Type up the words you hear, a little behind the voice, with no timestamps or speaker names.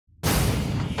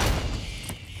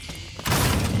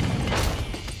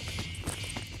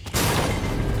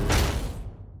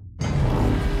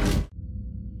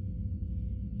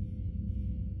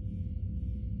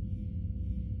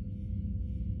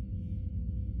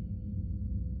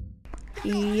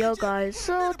Yo guys,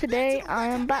 so today I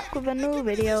am back with a new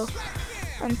video,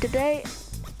 and today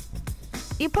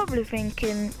you're probably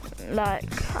thinking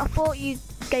like, I thought you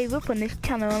gave up on this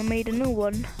channel and made a new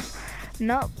one.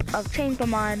 Nope, I've changed my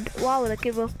mind. Why would I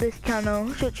give up this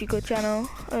channel? Such a good channel.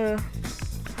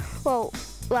 Well,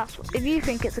 if you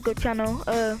think it's a good channel,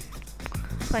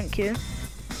 thank you.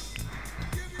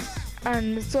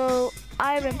 And so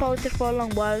I haven't posted for a long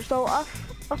while, so I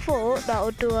thought that I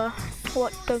would do a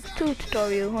Watch Dogs 2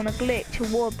 tutorial on a glitch in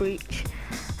Wallbreach.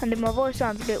 And if my voice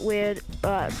sounds a bit weird,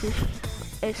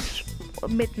 it's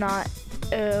midnight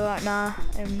right now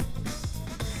in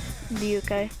the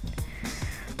UK,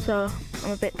 so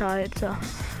I'm a bit tired. So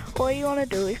all you want to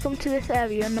do is come to this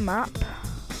area on the map.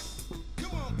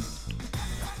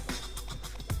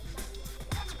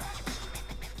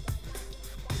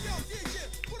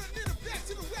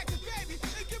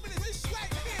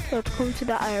 So to come to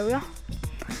that area,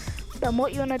 then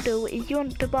what you want to do is you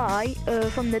want to buy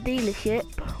from the dealership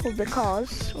of the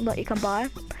cars that you can buy.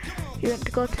 You want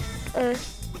to go to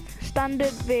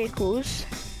standard vehicles.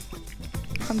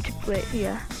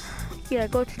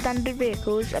 Go to standard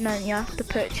vehicles, and then you have to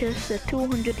purchase a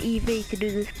 200 EV to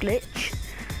do this glitch.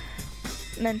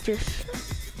 And then just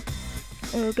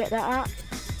get that out.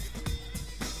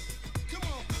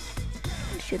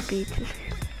 It should be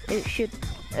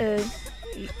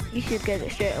you should get it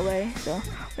straight away, so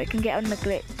we can get on the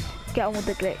glitch. Get on with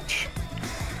the glitch.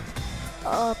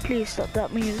 Oh, please stop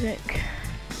that music.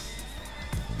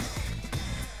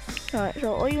 Alright,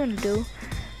 so all you want to do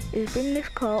is bring this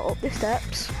car up the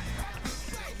steps.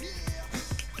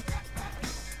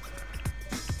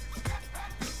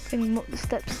 Bring them up the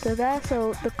steps to there,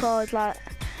 so the car is like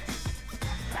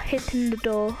hitting the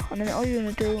door, and then all you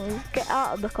want to do is get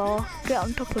out of the car, get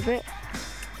on top of it,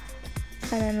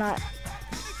 and then like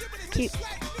keep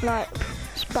like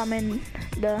spamming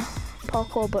the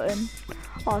parkour button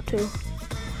R2,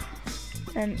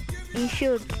 and you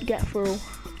should get through.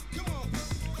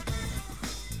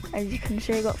 As you can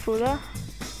see, I got through there,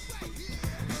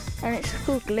 and it's a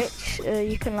cool glitch.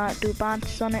 You can like do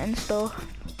bounces on it and stuff,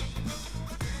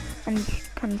 and you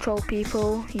control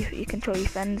people. You control your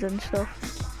friends and stuff.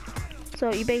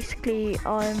 So you basically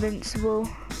are invincible,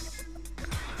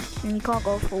 and you can't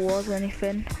go for wars or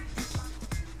anything.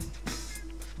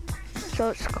 So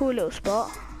it's a cool little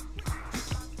spot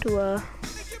to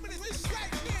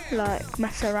like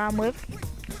mess around with.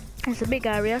 It's a big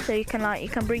area, so you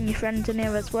can bring your friends in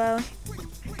here as well.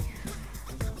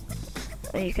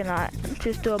 And you can like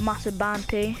just do a massive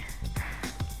bounty,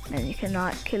 and you can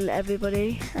like kill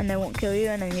everybody, and they won't kill you,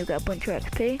 and then you get a bunch of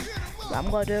XP. So I'm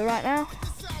gonna do it right now.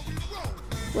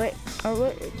 Wait,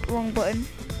 wrong button.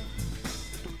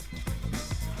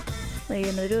 What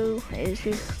you're gonna do is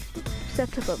just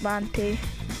set up a bounty.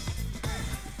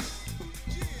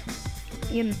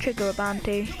 You're gonna trigger a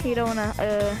bounty. You don't wanna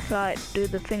like do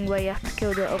the thing where you have to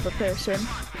kill the other person.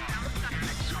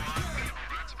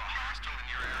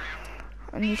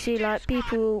 And you see like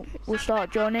people will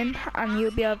start joining, and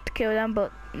you'll be able to kill them,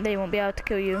 but they won't be able to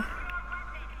kill you.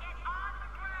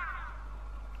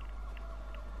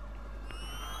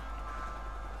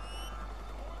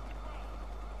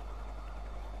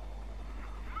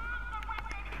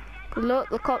 Look,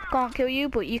 the cop can't kill you,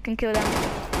 but you can kill them.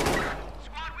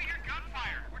 Squad, we hear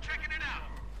gunfire. We're checking it out.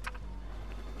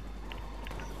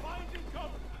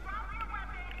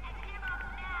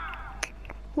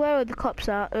 Where are the cops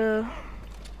at?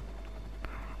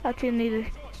 Actually need to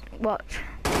watch.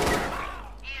 EMS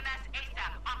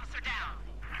ASAP. Officer down.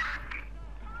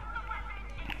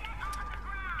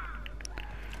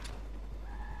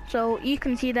 So you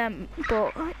can see them,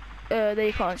 but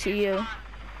they can't see you.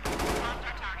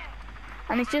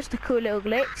 And it's just a cool little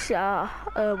glitch I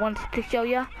wanted to show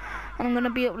you, and I'm gonna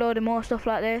be uploading more stuff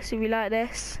like this. If you like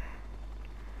this,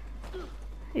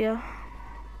 yeah,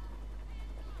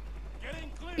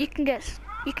 you can get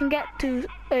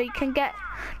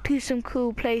to some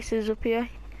cool places up here.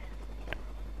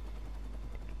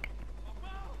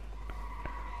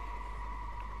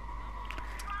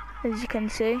 As you can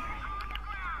see,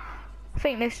 I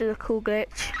think this is a cool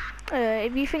glitch.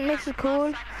 If you think this is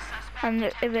cool, and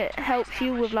if it helps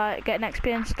you with like getting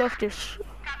XP and stuff, just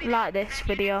like this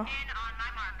video.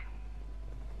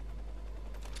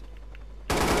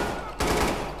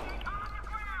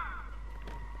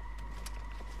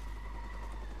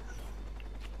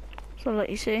 So like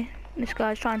you see, this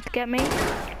guy's trying to get me.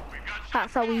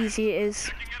 That's how easy it is.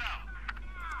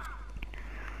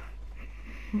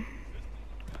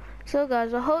 So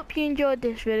guys, I hope you enjoyed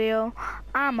this video.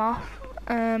 I'm off.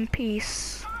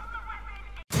 Peace.